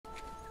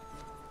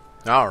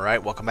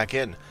Alright, welcome back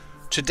in.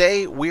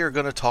 Today we are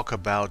going to talk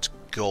about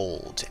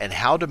gold and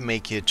how to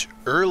make it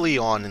early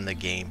on in the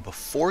game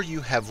before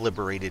you have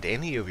liberated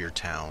any of your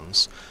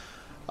towns.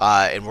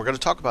 And we're going to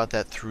talk about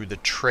that through the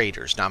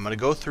traders. Now I'm going to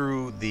go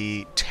through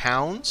the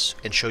towns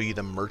and show you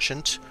the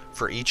merchant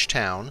for each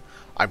town.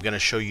 I'm going to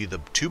show you the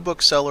 2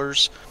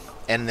 booksellers,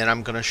 and then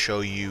I'm going to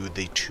show you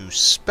the 2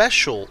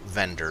 special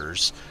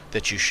vendors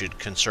that you should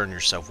concern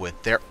yourself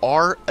with. There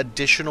are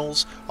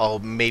additionals. I'll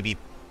maybe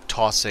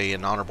toss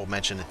an honorable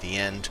mention at the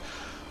end,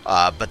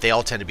 but they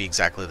all tend to be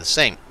exactly the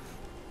same.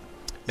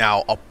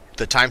 Now,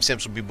 the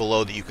timestamps will be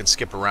below that you can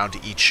skip around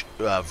to each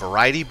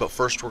variety, but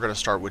first we're going to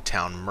start with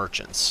town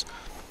merchants.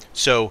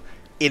 So,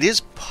 it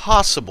is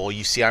possible,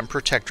 you see I'm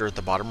Protector at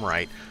the bottom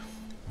right,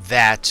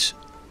 that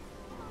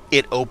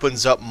it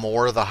opens up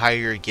more the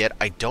higher you get.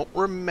 I don't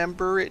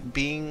remember it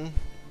being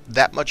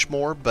that much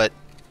more, but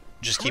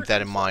just keep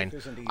that in mind.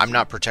 I'm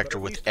not Protector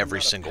with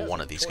every single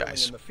one of these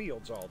guys.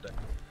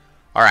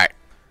 Alright.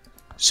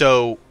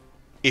 So,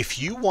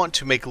 if you want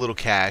to make a little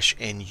cash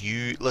and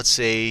let's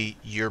say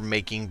you're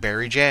making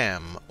berry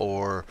jam,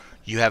 or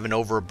you have an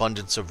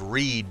overabundance of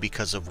reed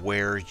because of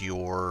where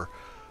your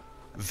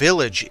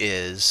village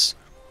is,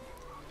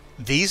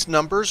 these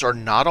numbers are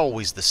not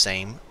always the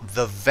same.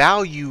 The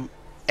value,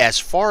 as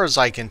far as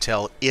I can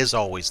tell, is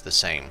always the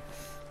same.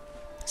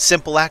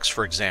 Simple Axe,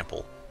 for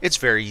example. It's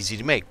very easy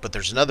to make, but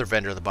there's another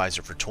vendor that buys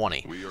it for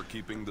 20.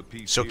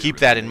 So keep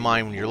that in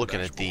mind when you're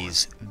looking at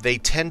these. They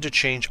tend to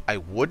change. I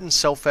wouldn't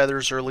sell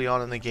feathers early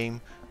on in the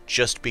game,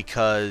 just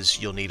because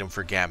you'll need them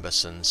for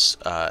gambesons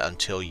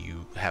until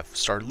you have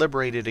started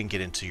liberated and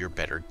get into your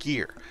better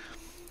gear.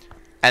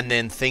 And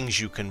then things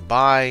you can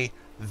buy.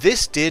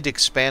 This did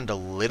expand a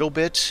little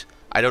bit.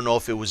 I don't know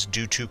if it was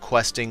due to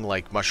questing,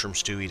 like Mushroom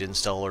Stew he didn't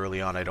sell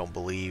early on, I don't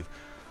believe.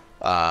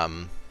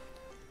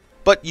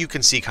 But you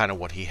can see kind of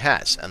what he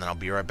has, and then I'll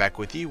be right back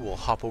with you. We'll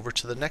hop over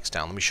to the next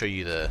town. Let me show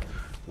you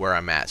where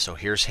I'm at. So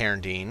here's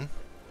Haerndean.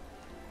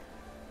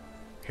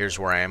 Here's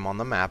where I am on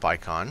the map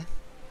icon.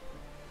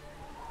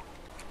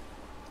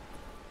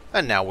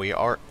 And now we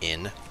are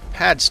in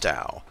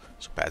Padstow.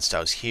 So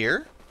Padstow's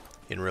here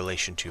in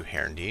relation to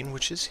Haerndean,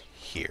 which is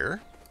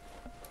here.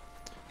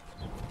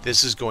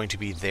 This is going to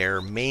be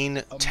their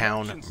main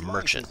town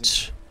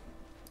merchant.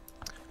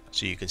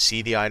 So you can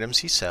see the items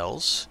he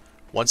sells.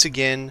 Once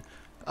again,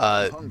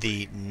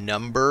 the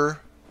number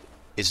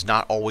is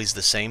not always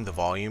the same, the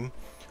volume.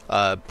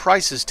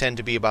 Prices tend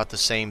to be about the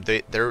same.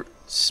 They're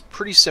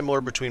pretty similar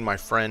between my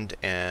friend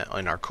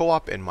in our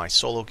co-op and my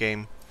solo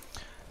game.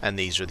 And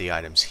these are the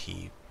items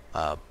he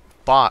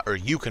bought, or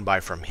you can buy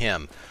from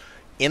him.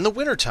 In the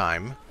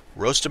wintertime,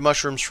 roasted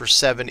mushrooms for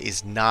 7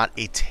 is not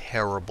a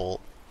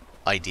terrible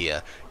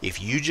idea. If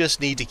you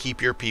just need to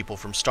keep your people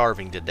from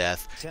starving to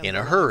death in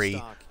a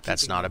hurry,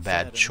 that's not a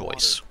bad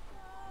choice.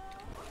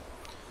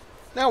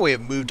 Now we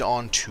have moved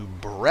on to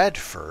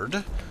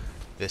Bradford.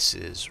 This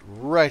is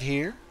right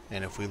here,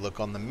 and if we look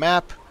on the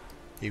map,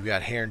 you've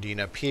got Haerndean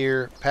up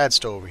here,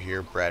 Padstow over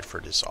here,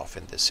 Bradford is off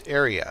in this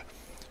area.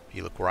 If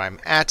you look where I'm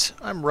at,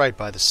 I'm right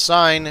by the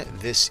sign.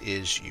 This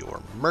is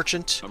your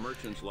merchant.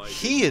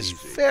 He is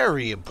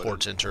very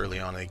important early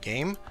on in the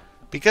game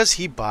because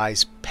he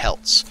buys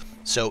pelts.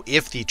 So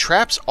if the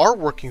traps are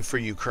working for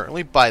you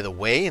currently, by the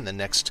way, in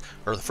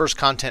the first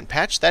content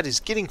patch, that is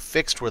getting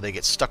fixed where they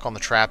get stuck on the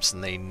traps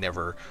and they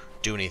never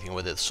do anything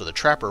with it. So the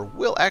trapper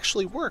will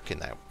actually work in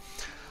that.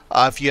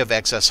 If you have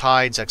excess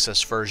hides, excess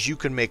furs, you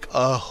can make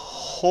a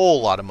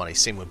whole lot of money.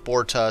 Same with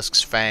boar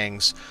tusks,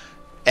 fangs,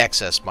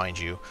 excess, mind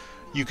you.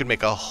 You can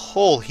make a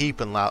whole heap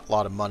and lot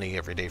of money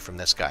every day from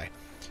this guy.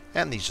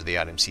 And these are the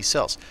items he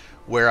sells.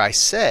 Where I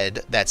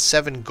said that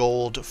 7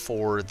 gold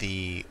for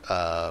the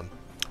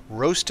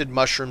roasted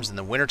mushrooms in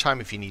the wintertime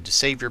if you need to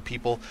save your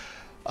people.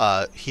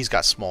 He's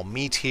got small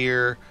meat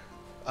here.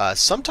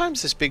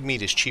 Sometimes this big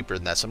meat is cheaper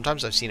than that.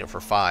 Sometimes I've seen it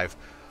for 5.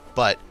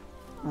 But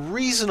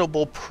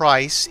reasonable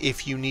price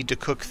if you need to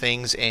cook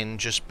things and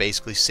just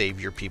basically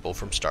save your people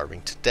from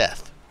starving to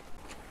death.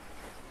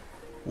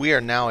 We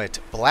are now at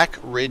Black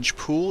Ridge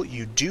Pool.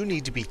 You do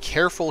need to be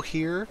careful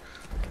here.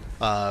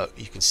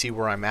 You can see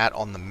where I'm at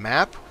on the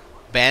map.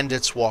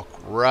 Bandits walk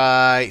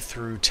right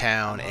through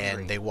town,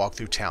 and they walk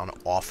through town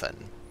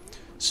often.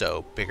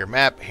 So, bigger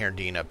map,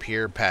 Haerndean up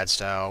here,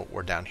 Padstow,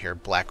 we're down here,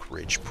 Black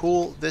Ridge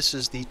Pool. This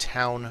is the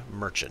town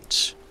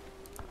merchant.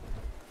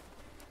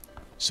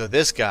 So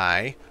this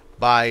guy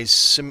buys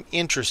some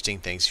interesting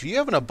things. If you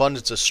have an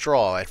abundance of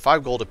straw at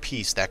 5 gold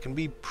apiece, that can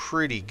be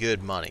pretty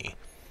good money.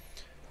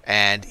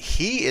 And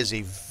he is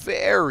a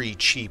very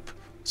cheap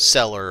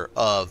seller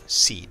of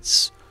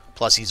seeds.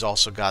 Plus he's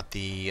also got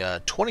the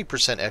 20%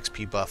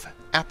 XP buff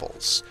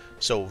apples.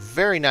 So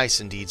very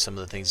nice indeed. Some of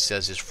the things he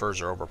says his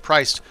furs are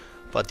overpriced,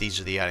 but these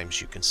are the items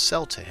you can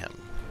sell to him.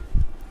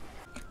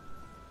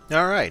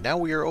 Alright, now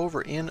we are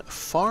over in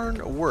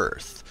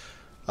Farnworth.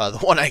 The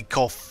one I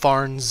call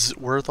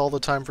Farnsworth all the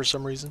time for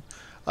some reason.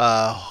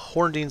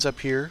 Haerndean's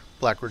up here.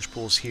 Blackridge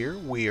Pool's here.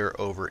 We are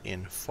over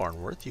in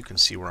Farnworth. You can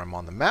see where I'm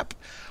on the map.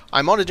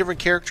 I'm on a different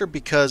character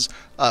because,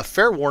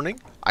 fair warning,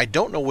 I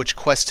don't know which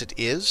quest it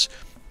is,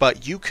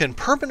 But you can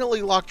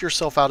permanently lock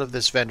yourself out of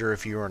this vendor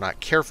if you are not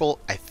careful.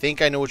 I think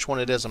I know which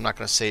one it is. I'm not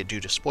going to say it due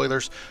to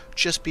spoilers.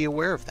 Just be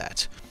aware of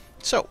that.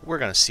 So we're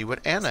going to see what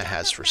Anna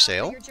has for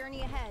sale.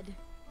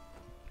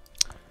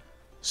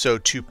 So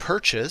to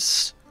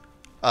purchase,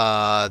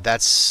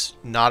 that's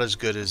not as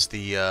good as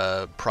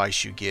the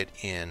price you get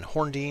in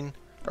Haerndean,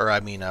 or I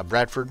mean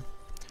Bradford.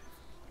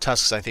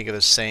 Tusks, I think, are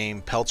the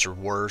same. Pelts are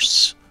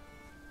worse.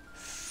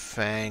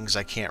 Fangs,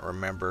 I can't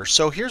remember.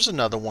 So here's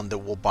another one that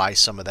will buy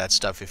some of that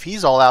stuff. If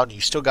he's all out and you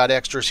still got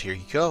extras, here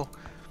you go.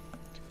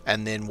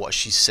 And then what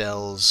she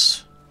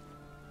sells,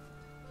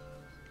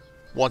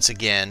 once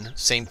again,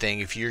 same thing.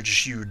 If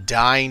you're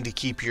dying to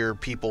keep your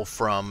people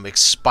from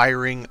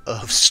expiring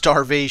of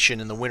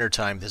starvation in the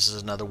wintertime, this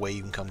is another way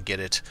you can come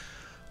get it.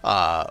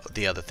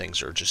 The other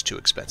things are just too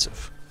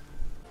expensive.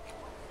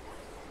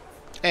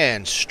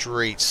 And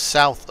straight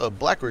south of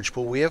Blackridge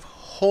Pool, we have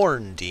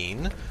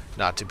Haerndean,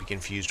 not to be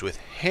confused with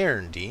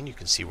Haerndean. You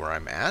can see where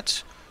I'm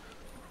at.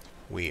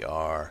 We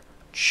are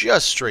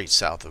just straight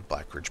south of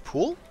Blackridge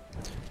Pool,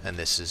 and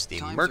this is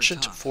the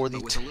merchant for the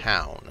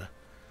town.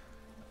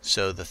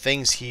 So the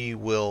things he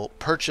will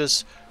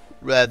purchase,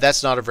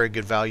 that's not a very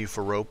good value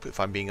for rope,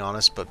 if I'm being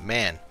honest, but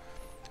man,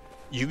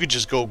 you could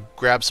just go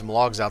grab some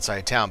logs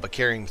outside town, but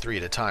carrying 3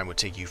 at a time would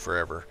take you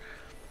forever.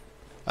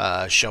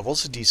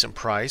 Shovels, a decent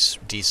price.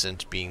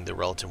 Decent being the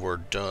relative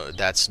word.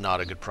 That's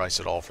not a good price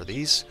at all for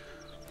these.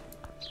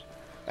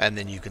 And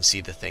then you can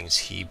see the things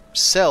he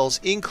sells,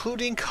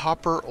 including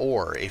copper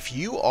ore. If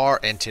you are,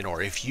 and tin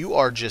ore, if you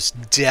are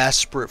just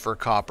desperate for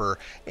copper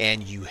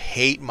and you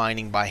hate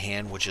mining by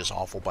hand, which is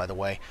awful by the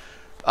way,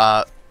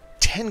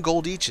 10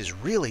 gold each is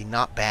really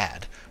not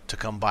bad to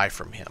come buy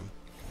from him.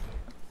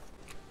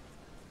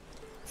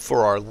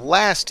 For our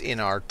last in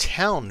our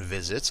town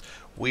visits,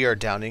 we are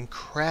down in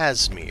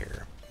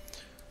Krasmere.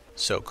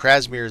 So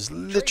Krasmere is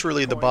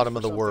literally the bottom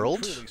of the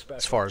world,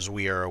 as far as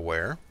we are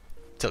aware,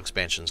 till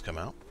expansions come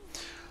out.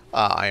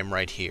 I am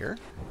right here,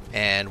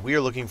 and we are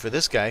looking for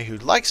this guy who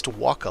likes to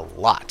walk a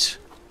lot.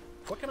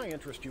 What can I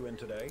interest you in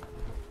today?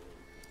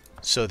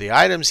 So the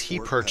items he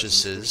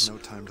purchases,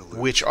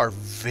 which are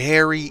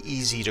very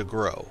easy to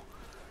grow.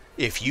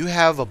 If you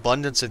have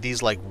abundance of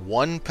these, like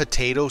one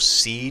potato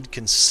seed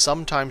can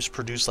sometimes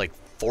produce like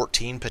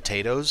 14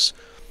 potatoes.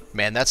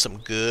 Man, that's some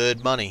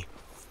good money.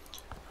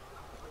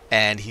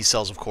 And he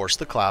sells, of course,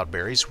 the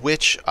cloudberries,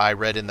 which I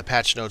read in the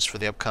patch notes for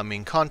the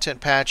upcoming content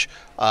patch.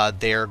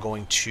 They're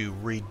going to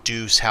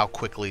reduce how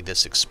quickly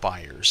this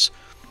expires.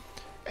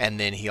 And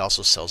then he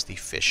also sells the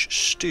fish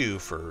stew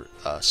for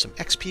some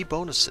XP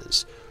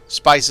bonuses.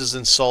 Spices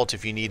and salt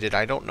if you need it.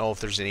 I don't know if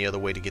there's any other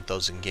way to get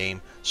those in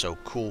game, so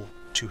cool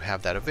to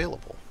have that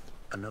available.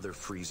 Another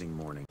freezing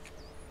morning.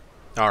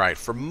 Alright,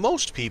 for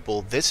most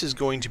people, this is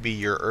going to be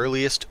your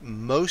earliest,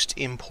 most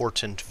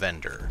important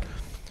vendor.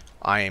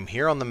 I am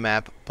here on the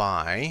map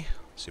by,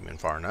 zoom in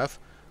far enough,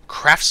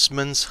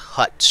 Craftsman's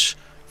Hut.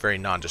 Very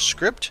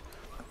nondescript.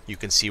 You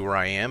can see where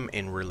I am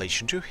in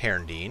relation to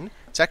Haerndean.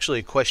 It's actually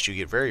a quest you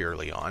get very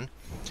early on.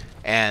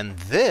 And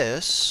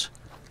this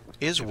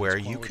is where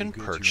you can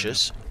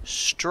purchase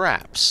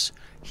straps.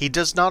 He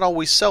does not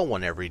always sell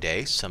one every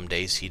day. Some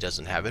days he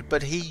doesn't have it,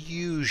 but he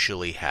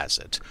usually has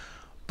it.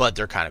 But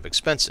they're kind of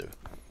expensive.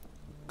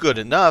 Good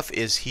enough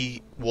is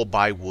he will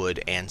buy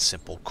wood and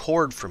simple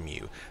cord from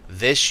you.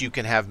 This you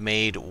can have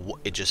made,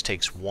 it just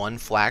takes 1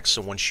 flax,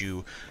 so once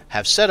you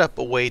have set up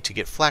a way to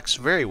get flax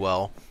very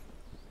well,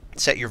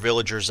 set your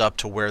villagers up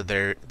to where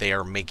they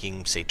are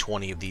making, say,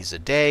 20 of these a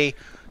day,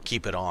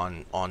 keep it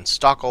on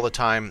stock all the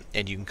time,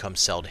 and you can come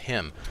sell to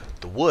him.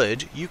 The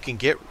wood you can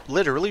get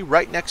literally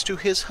right next to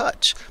his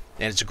hut,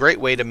 and it's a great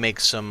way to make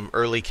some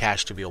early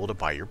cash to be able to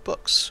buy your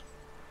books.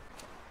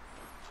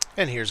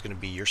 And here's going to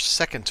be your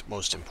second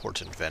most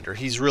important vendor.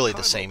 He's really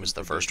the same as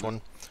the first one.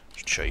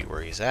 I'll show you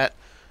where he's at.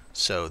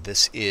 So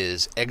this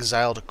is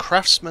Exiled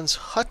Craftsman's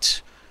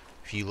Hut.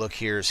 If you look,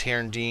 here's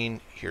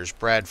Haerndean, here's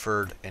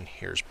Bradford, and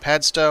here's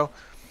Padstow.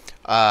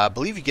 I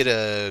believe you get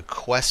a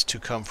quest to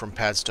come from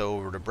Padstow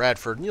over to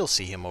Bradford, and you'll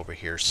see him over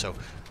here, so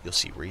you'll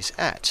see where he's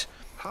at.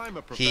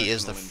 He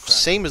is the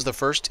same as the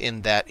first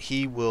in that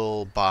he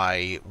will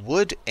buy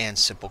wood and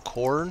simple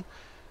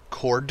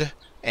cord,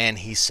 and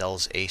he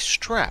sells a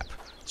strap.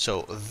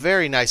 So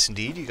very nice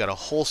indeed. You got a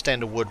whole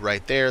stand of wood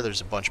right there.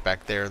 There's a bunch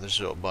back there. There's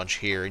a bunch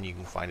here, and you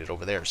can find it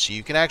over there. So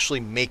you can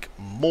actually make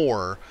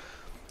more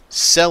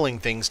selling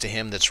things to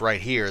him that's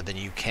right here than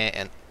you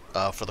can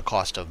for the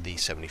cost of the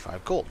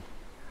 75 gold.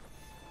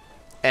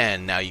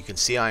 And now you can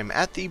see I'm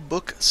at the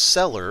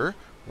bookseller.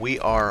 We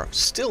are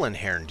still in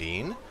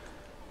Haerndean.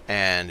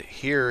 And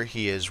here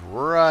he is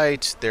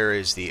right. There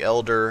is the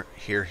elder.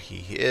 Here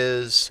he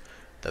is.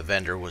 The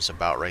vendor was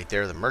about right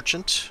there, the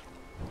merchant.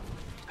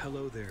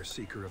 Hello there,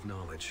 seeker of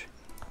knowledge.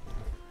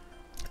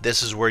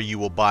 This is where you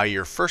will buy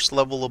your first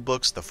level of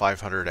books, the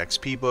 500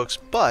 XP books,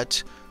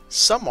 but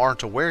some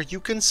aren't aware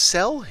you can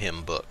sell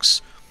him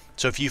books.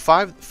 So if you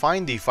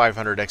find the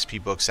 500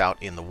 XP books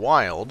out in the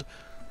wild,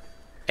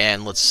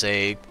 and let's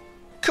say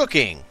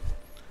cooking,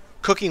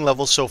 cooking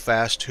levels so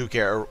fast, who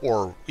care,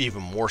 or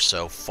even more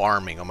so,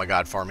 farming. Oh my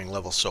god, farming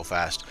levels so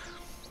fast.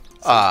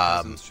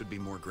 Peasants should be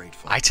more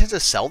grateful. I tend to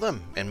sell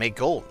them and make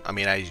gold. I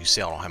mean, as you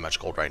see, I don't have much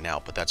gold right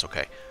now, but that's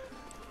okay.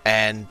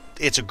 And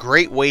it's a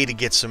great way to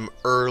get some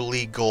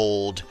early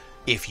gold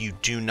if you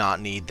do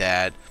not need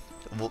that.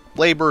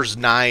 Labor's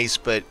nice,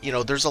 but, you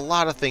know, there's a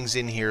lot of things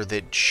in here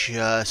that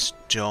just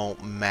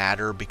don't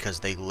matter because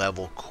they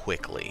level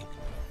quickly.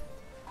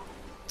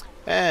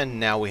 And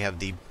now we have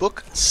the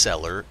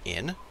bookseller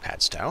in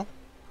Padstow.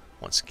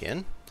 Once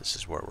again, this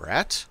is where we're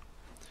at.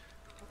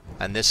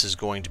 And this is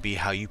going to be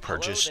how you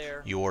purchase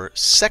your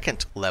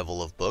second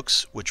level of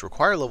books, which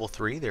require level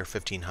 3. They're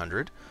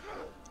 1,500.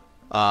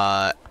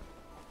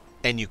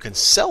 And you can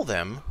sell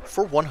them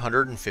for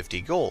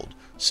 150 gold.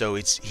 So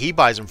he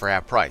buys them for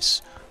half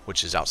price,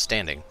 which is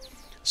outstanding.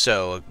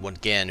 So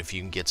again, if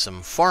you can get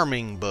some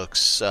farming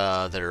books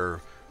that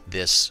are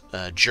this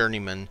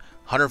journeyman,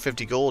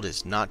 150 gold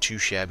is not too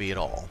shabby at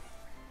all.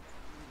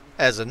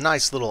 As a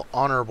nice little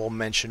honorable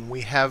mention,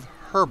 we have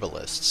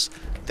Herbalists.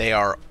 They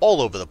are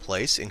all over the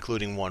place,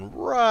 including one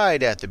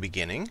right at the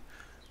beginning.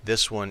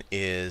 This one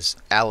is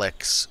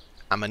Alex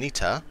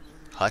Amanita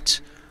Hut.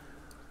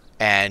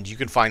 And you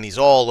can find these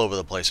all over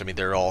the place. I mean,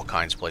 they're all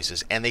kinds of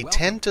places. And they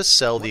tend to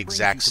sell the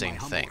exact same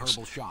things.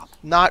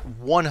 Not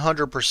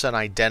 100%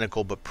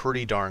 identical, but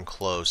pretty darn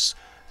close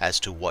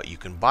as to what you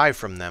can buy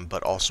from them,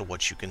 but also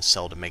what you can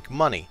sell to make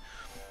money.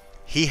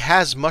 He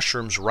has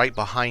mushrooms right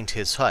behind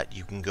his hut.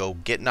 You can go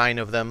get 9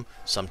 of them.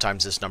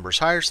 Sometimes this number's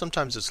higher,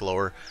 sometimes it's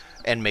lower,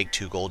 and make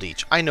 2 gold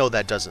each. I know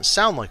that doesn't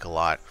sound like a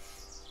lot,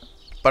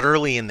 but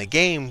early in the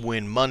game,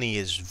 when money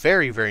is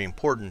very, very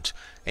important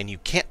and you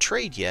can't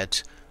trade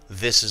yet,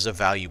 this is a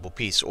valuable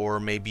piece. Or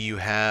maybe you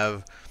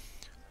have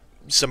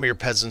some of your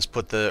peasants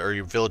or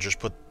your villagers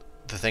put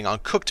the thing on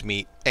cooked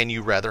meat, and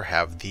you rather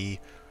have the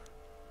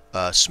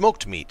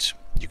smoked meat.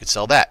 You could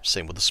sell that.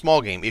 Same with the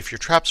small game if your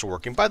traps are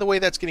working. By the way,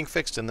 that's getting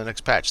fixed in the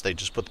next patch. They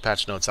just put the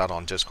patch notes out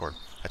on Discord.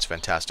 That's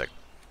fantastic.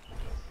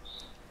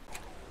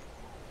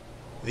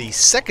 The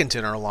second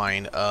in our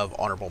line of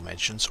honorable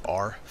mentions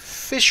are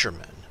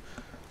Fishermen.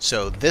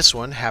 So this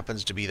one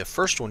happens to be the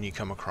first one you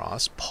come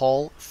across,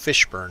 Paul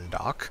Fishburne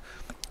Dock,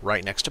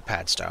 right next to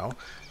Padstow.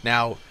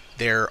 Now,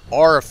 there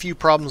are a few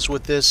problems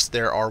with this.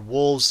 There are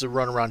wolves that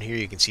run around here.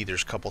 You can see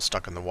there's a couple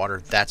stuck in the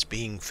water. That's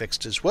being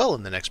fixed as well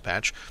in the next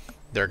patch.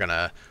 They're going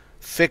to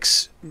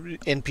fix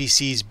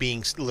NPCs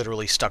being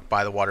literally stuck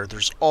by the water.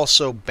 There's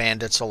also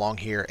bandits along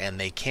here, and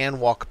they can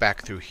walk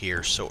back through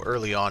here. So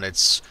early on,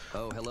 it's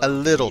a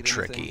little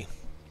tricky.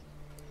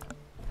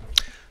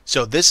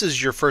 So this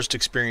is your first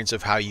experience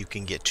of how you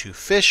can get 2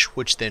 fish,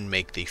 which then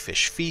make the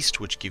fish feast,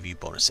 which give you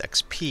bonus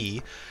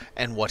XP.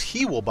 And what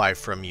he will buy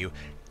from you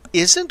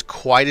isn't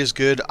quite as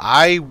good.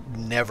 I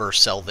never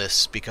sell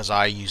this because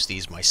I use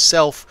these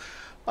myself.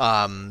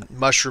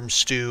 Mushroom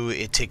stew,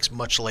 it takes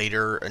much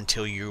later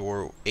until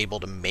you're able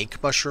to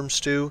make mushroom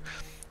stew.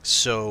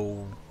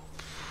 So,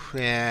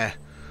 and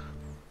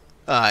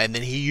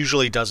then he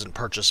usually doesn't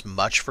purchase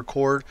much for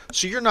cord,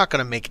 so you're not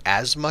going to make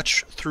as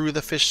much through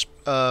the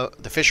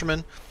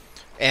Fisherman.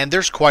 And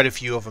there's quite a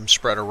few of them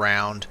spread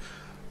around.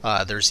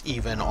 There's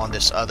even on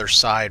this other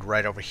side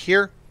right over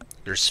here.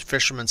 There's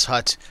Fisherman's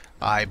Hut.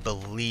 I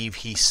believe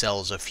he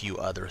sells a few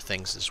other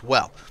things as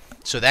well.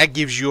 So that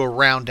gives you a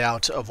round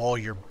out of all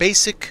your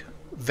basic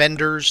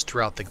vendors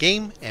throughout the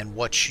game and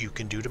what you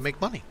can do to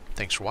make money.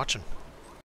 Thanks for watching.